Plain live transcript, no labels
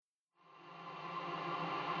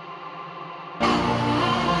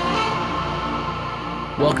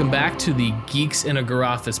Welcome back to the Geeks in a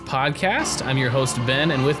Garoffice podcast. I'm your host,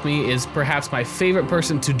 Ben, and with me is perhaps my favorite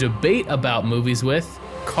person to debate about movies with,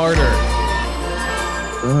 Carter.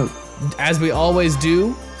 As we always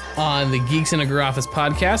do on the Geeks in a Garoffice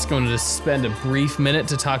podcast, going to spend a brief minute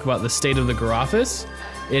to talk about the state of the Garoffice.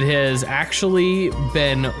 It has actually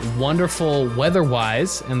been wonderful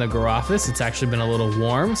weather-wise in the Garoffice. It's actually been a little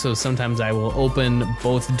warm, so sometimes I will open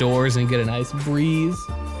both doors and get a nice breeze.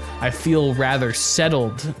 I feel rather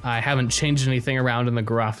settled. I haven't changed anything around in the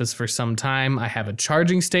Garoffice for some time. I have a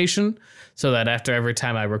charging station so that after every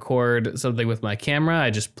time I record something with my camera,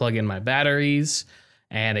 I just plug in my batteries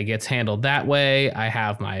and it gets handled that way. I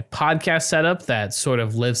have my podcast setup that sort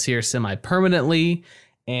of lives here semi-permanently,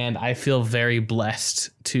 and I feel very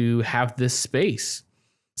blessed to have this space.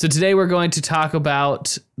 So today we're going to talk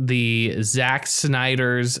about the Zack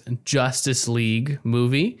Snyder's Justice League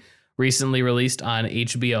movie, recently released on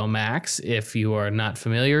HBO Max. If you are not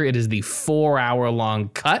familiar, it is the 4-hour-long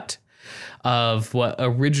cut of what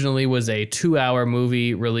originally was a 2-hour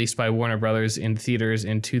movie released by Warner Brothers in theaters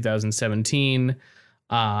in 2017.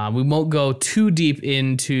 We won't go too deep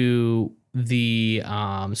into the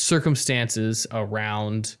circumstances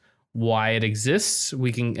around why it exists.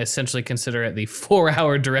 We can essentially consider it the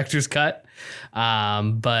 4-hour director's cut.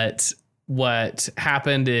 But what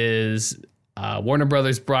happened is Warner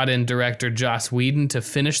Brothers brought in director Joss Whedon to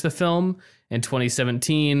finish the film in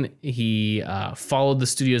 2017. He followed the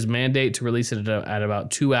studio's mandate to release it at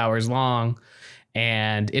about 2 hours long,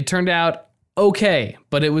 and it turned out okay,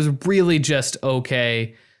 but it was really just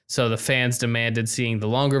okay. So the fans demanded seeing the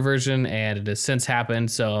longer version, and it has since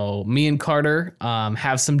happened. So me and Carter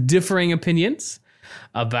have some differing opinions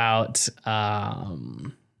about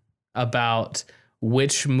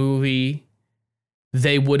which movie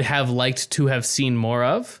they would have liked to have seen more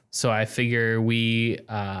of. So I figure we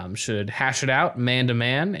should hash it out man to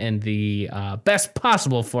man in the best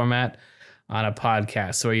possible format on a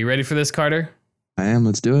podcast. So are you ready for this, Carter? I am.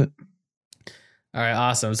 Let's do it. All right,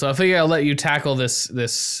 awesome. So I figure I'll let you tackle this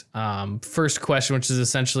first question, which is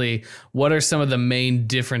essentially, what are some of the main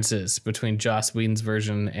differences between Joss Whedon's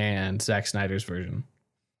version and Zack Snyder's version?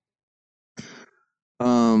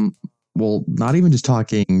 Well, not even just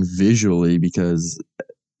talking visually, because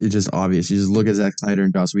it's just obvious. You just look at Zack Snyder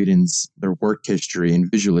and Joss Whedon's their work history,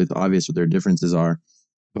 and visually it's obvious what their differences are.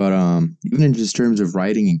 But even in just terms of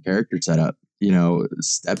writing and character setup,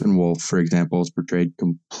 Steppenwolf, for example, is portrayed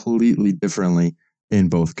completely differently in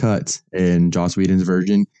both cuts. In Joss Whedon's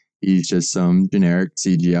version, he's just some generic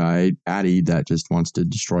CGI baddie that just wants to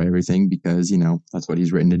destroy everything because, that's what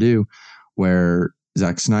he's written to do. Where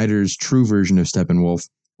Zack Snyder's true version of Steppenwolf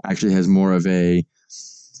actually has more of a,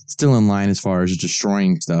 still in line as far as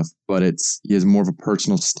destroying stuff, but he has more of a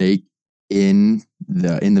personal stake in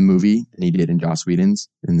the movie than he did in Joss Whedon's.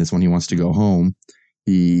 In this one, he wants to go home.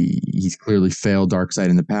 He's clearly failed Darkseid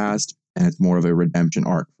in the past, and it's more of a redemption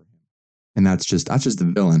arc for him. And that's just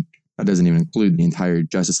the villain. That doesn't even include the entire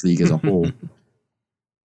Justice League as a whole.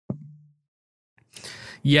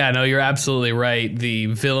 Yeah, no, you're absolutely right. The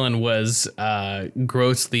villain was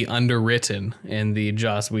grossly underwritten in the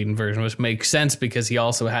Joss Whedon version, which makes sense because he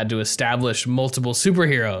also had to establish multiple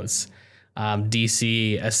superheroes.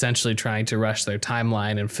 DC essentially trying to rush their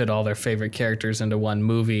timeline and fit all their favorite characters into one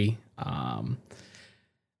movie.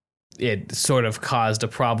 It sort of caused a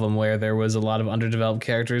problem where there was a lot of underdeveloped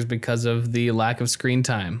characters because of the lack of screen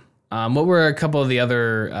time. What were a couple of the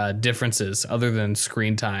other differences other than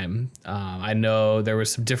screen time? I know there were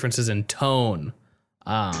some differences in tone.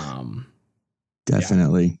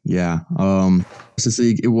 Definitely, yeah. Justice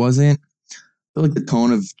League, it wasn't. I feel like the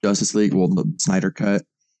tone of Justice League, well, the Snyder cut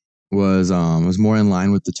was more in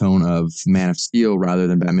line with the tone of Man of Steel rather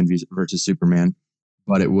than Batman versus Superman,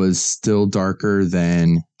 but it was still darker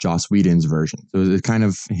than Joss Whedon's version. So it kind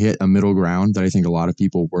of hit a middle ground that I think a lot of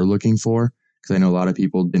people were looking for. Because I know a lot of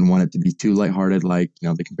people didn't want it to be too lighthearted, like,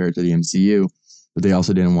 they compare it to the MCU, but they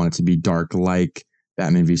also didn't want it to be dark like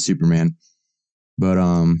Batman v Superman. But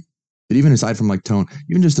even aside from like tone,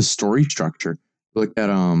 even just the story structure, look at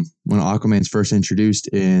when Aquaman's first introduced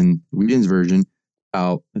in Whedon's version,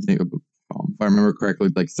 about, I think, if I remember correctly,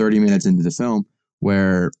 like 30 minutes into the film,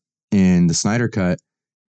 where in the Snyder cut,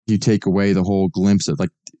 you take away the whole glimpse of,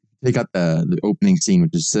 like, take out the opening scene,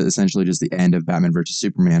 which is essentially just the end of Batman versus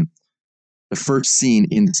Superman. The first scene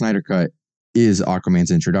in the Snyder cut is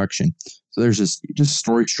Aquaman's introduction. So there's just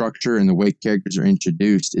story structure, and the way characters are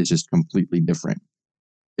introduced is just completely different.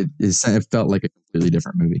 It felt like a completely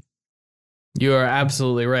different movie. You are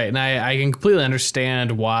absolutely right. And I can completely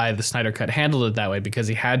understand why the Snyder Cut handled it that way, because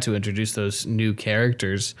he had to introduce those new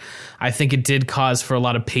characters. I think it did cause for a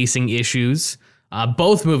lot of pacing issues.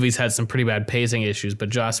 Both movies had some pretty bad pacing issues, but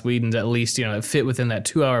Joss Whedon's at least, it fit within that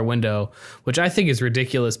 2-hour window, which I think is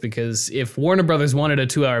ridiculous because if Warner Brothers wanted a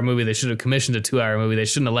 2-hour movie, they should have commissioned a 2-hour movie. They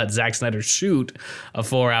shouldn't have let Zack Snyder shoot a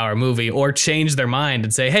 4-hour movie or change their mind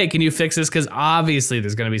and say, hey, can you fix this? Because obviously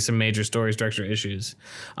there's going to be some major story structure issues.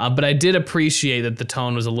 But I did appreciate that the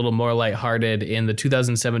tone was a little more lighthearted in the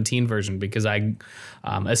 2017 version because I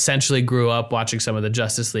essentially grew up watching some of the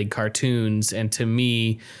Justice League cartoons, and to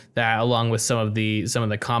me, that along with some of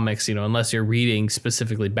the comics, unless you're reading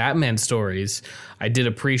specifically Batman stories, I did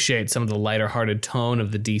appreciate some of the lighter-hearted tone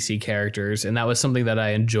of the DC characters, and that was something that I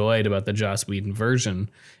enjoyed about the Joss Whedon version,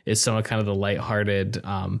 is some of kind of the lighthearted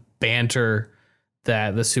banter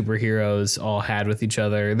that the superheroes all had with each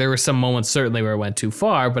other. There were some moments certainly where it went too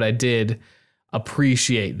far, but I did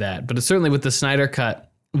appreciate that. But certainly with the Snyder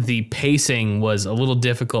Cut, the pacing was a little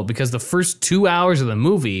difficult because the first 2 hours of the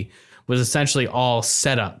movie was essentially all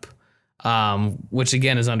set up, which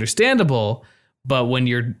again is understandable. But when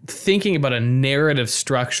you're thinking about a narrative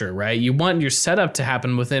structure, right, you want your setup to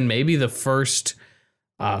happen within maybe the first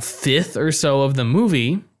fifth or so of the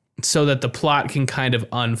movie so that the plot can kind of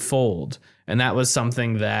unfold. And that was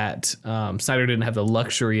something that Snyder didn't have the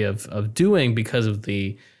luxury of doing because of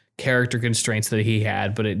the character constraints that he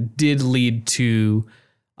had. But it did lead to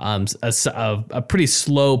a pretty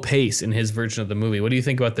slow pace in his version of the movie. What do you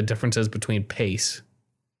think about the differences between pace?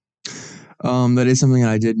 That is something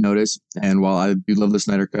I did notice. And while I do love the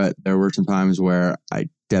Snyder Cut, there were some times where I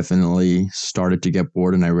definitely started to get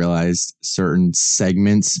bored and I realized certain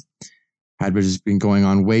segments had just been going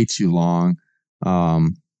on way too long.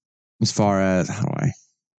 As far as, how do I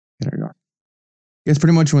get it? I guess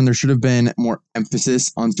pretty much when there should have been more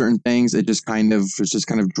emphasis on certain things, it just kind of was just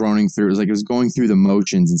kind of droning through. It was like it was going through the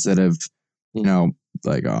motions instead of,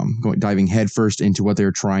 diving headfirst into what they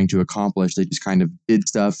were trying to accomplish. They just kind of did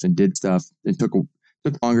stuff. It took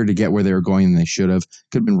longer to get where they were going than they should have.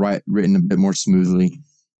 Could have been written a bit more smoothly.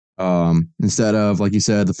 Instead of, like you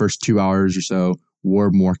said, the first 2 hours or so were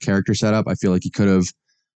more character setup. I feel like he could have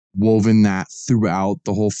woven that throughout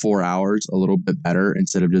the whole 4 hours a little bit better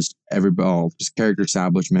instead of just just character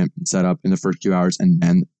establishment and setup in the first 2 hours and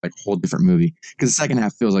then like a whole different movie. Because the second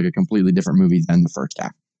half feels like a completely different movie than the first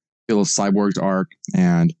half. Feels Cyborg's arc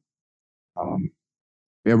and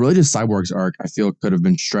really just Cyborg's arc I feel could have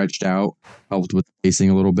been stretched out, helped with the pacing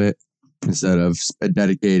a little bit instead of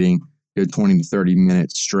dedicating 20 to 30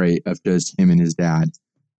 minutes straight of just him and his dad.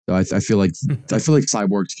 So I feel like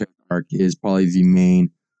Cyborg's character arc is probably the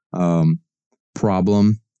main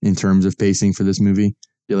problem in terms of pacing for this movie.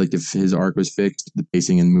 I feel like if his arc was fixed, the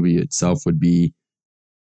pacing in the movie itself would be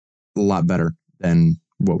a lot better than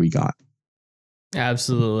what we got.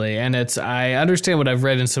 Absolutely. And I understand what I've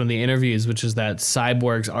read in some of the interviews, which is that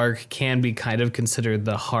Cyborg's arc can be kind of considered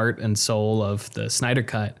the heart and soul of the Snyder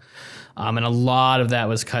Cut. And a lot of that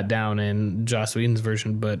was cut down in Joss Whedon's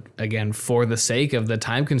version. But again, for the sake of the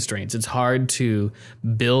time constraints, it's hard to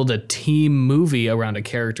build a team movie around a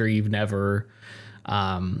character you've never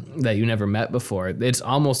met before. It's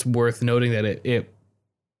almost worth noting that it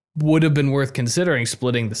would have been worth considering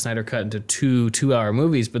splitting the Snyder Cut into two-hour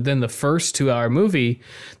movies. But then the first 2-hour movie,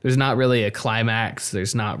 there's not really a climax.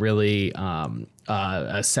 There's not really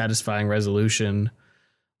a satisfying resolution.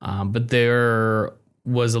 But there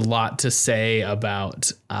was a lot to say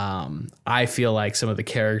about, I feel like some of the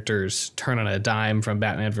characters turn on a dime from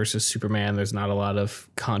Batman versus Superman. There's not a lot of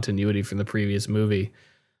continuity from the previous movie.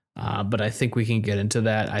 But I think we can get into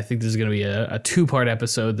that. I think this is going to be a 2-part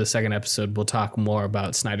episode. The second episode, we'll talk more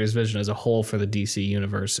about Snyder's vision as a whole for the DC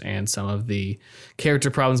universe and some of the character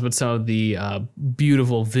problems, but some of the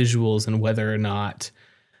beautiful visuals and whether or not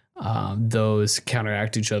those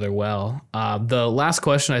counteract each other well. The last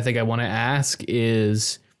question I think I want to ask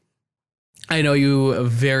is, I know you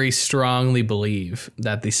very strongly believe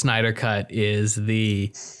that the Snyder Cut is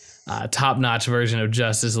the top-notch version of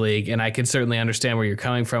Justice League, and I can certainly understand where you're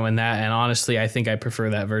coming from in that, and honestly, I think I prefer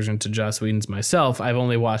that version to Joss Whedon's myself. I've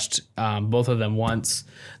only watched both of them once.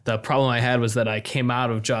 The problem I had was that I came out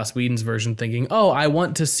of Joss Whedon's version thinking, oh, I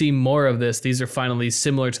want to see more of this. These are finally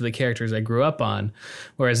similar to the characters I grew up on,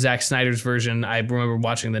 whereas Zack Snyder's version, I remember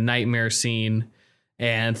watching the Nightmare scene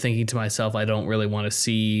and thinking to myself, I don't really want to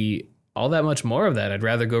see all that much more of that. I'd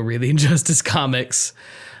rather go read the Injustice comics.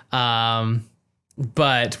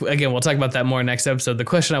 But again, we'll talk about that more next episode. The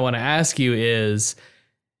question I want to ask you is,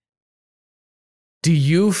 do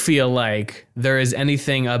you feel like there is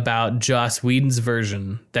anything about Joss Whedon's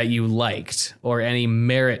version that you liked or any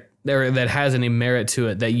merit or that has any merit to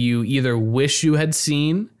it that you either wish you had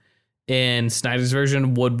seen in Snyder's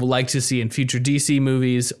version, would like to see in future DC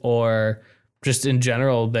movies, or just in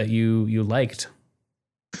general that you liked?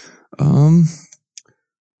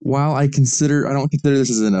 While I don't consider this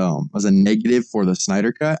as a negative for the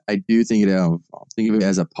Snyder cut, I do think think of it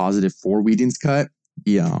as a positive for Whedon's cut.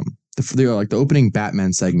 The opening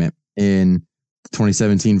Batman segment in the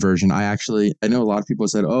 2017 version, I know a lot of people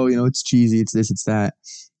said, oh, it's cheesy, it's this, it's that.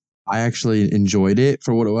 I actually enjoyed it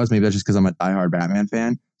for what it was. Maybe that's just because I'm a diehard Batman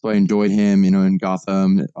fan. So I enjoyed him, in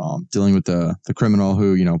Gotham, dealing with the criminal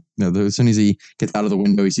who, as soon as he gets out of the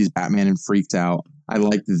window, he sees Batman and freaks out. I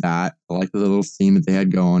liked that. I liked the little theme that they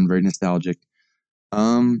had going, very nostalgic.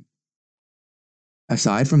 Aside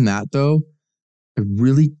from that, though, I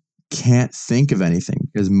really can't think of anything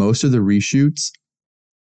because most of the reshoots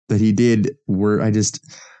that he did weren't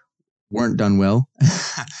done well.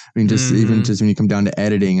 I mean, even when you come down to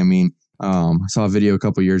editing, I saw a video a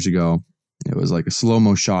couple years ago. It was like a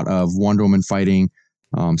slow-mo shot of Wonder Woman fighting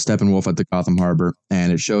Steppenwolf at the Gotham Harbor,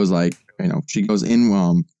 and it shows she goes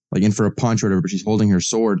in in for a punch or whatever, but she's holding her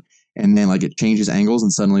sword, and then it changes angles,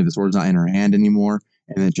 and suddenly the sword's not in her hand anymore,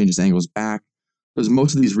 and then it changes angles back. Because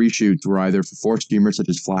most of these reshoots were either for forced humor, such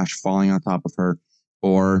as Flash falling on top of her,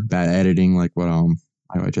 or bad editing, like what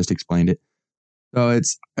I just explained it. So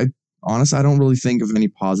honestly, I don't really think of any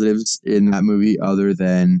positives in that movie other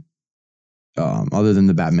than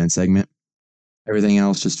the Batman segment. Everything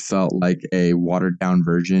else just felt like a watered down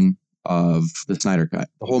version of the Snyder cut.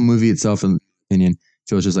 The whole movie itself, in my opinion,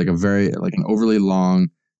 feels just like an overly long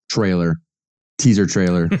teaser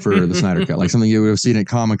trailer for the Snyder cut, like something you would have seen at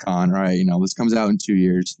Comic-Con, right? This comes out in 2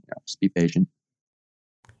 years. Just be patient.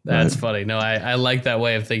 That's funny. No, I like that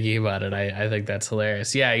way of thinking about it. I think that's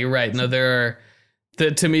hilarious. Yeah, you're right. No,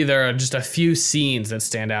 to me, there are just a few scenes that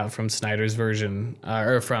stand out from Snyder's version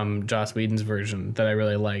or from Joss Whedon's version that I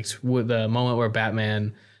really liked. The moment where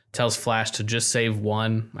Batman tells Flash to just save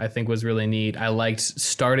one, I think was really neat. I liked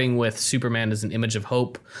starting with Superman as an image of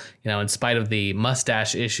hope. In spite of the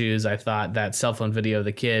mustache issues, I thought that cell phone video of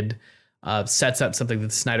the kid sets up something that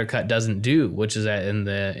the Snyder cut doesn't do, which is that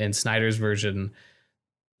in Snyder's version,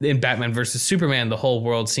 in Batman versus Superman, the whole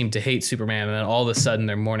world seemed to hate Superman, and then all of a sudden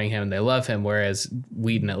they're mourning him and they love him, whereas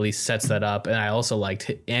Whedon at least sets that up. And I also liked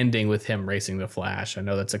ending with him racing the Flash. I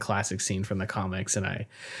know that's a classic scene from the comics, and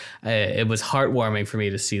it was heartwarming for me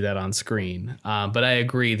to see that on screen. But I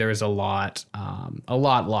agree, there's a lot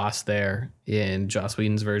lost there in Joss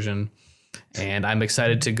Whedon's version. And I'm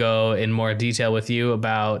excited to go in more detail with you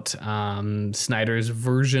about Snyder's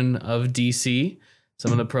version of DC,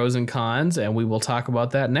 some of the pros and cons, and we will talk about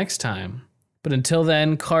that next time. But until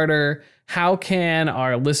then, Carter, how can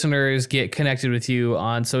our listeners get connected with you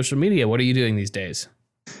on social media? What are you doing these days?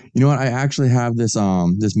 You know what? I actually have this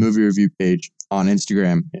movie review page on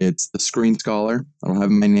Instagram. It's The Screen Scholar. I don't have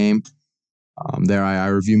my name. There I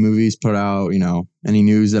review movies, put out, any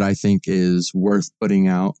news that I think is worth putting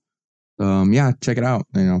out. Check it out.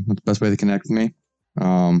 That's the best way to connect with me.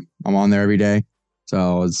 I'm on there every day.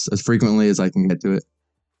 So as frequently as I can get to it.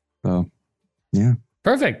 So, yeah.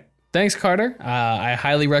 Perfect. Thanks, Carter. I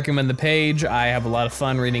highly recommend the page. I have a lot of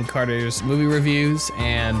fun reading Carter's movie reviews,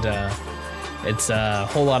 and it's a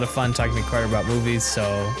whole lot of fun talking to Carter about movies, so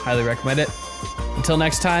highly recommend it. Until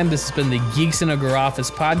next time, this has been the Geeks in a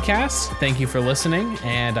Garoffice podcast. Thank you for listening,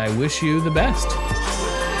 and I wish you the best.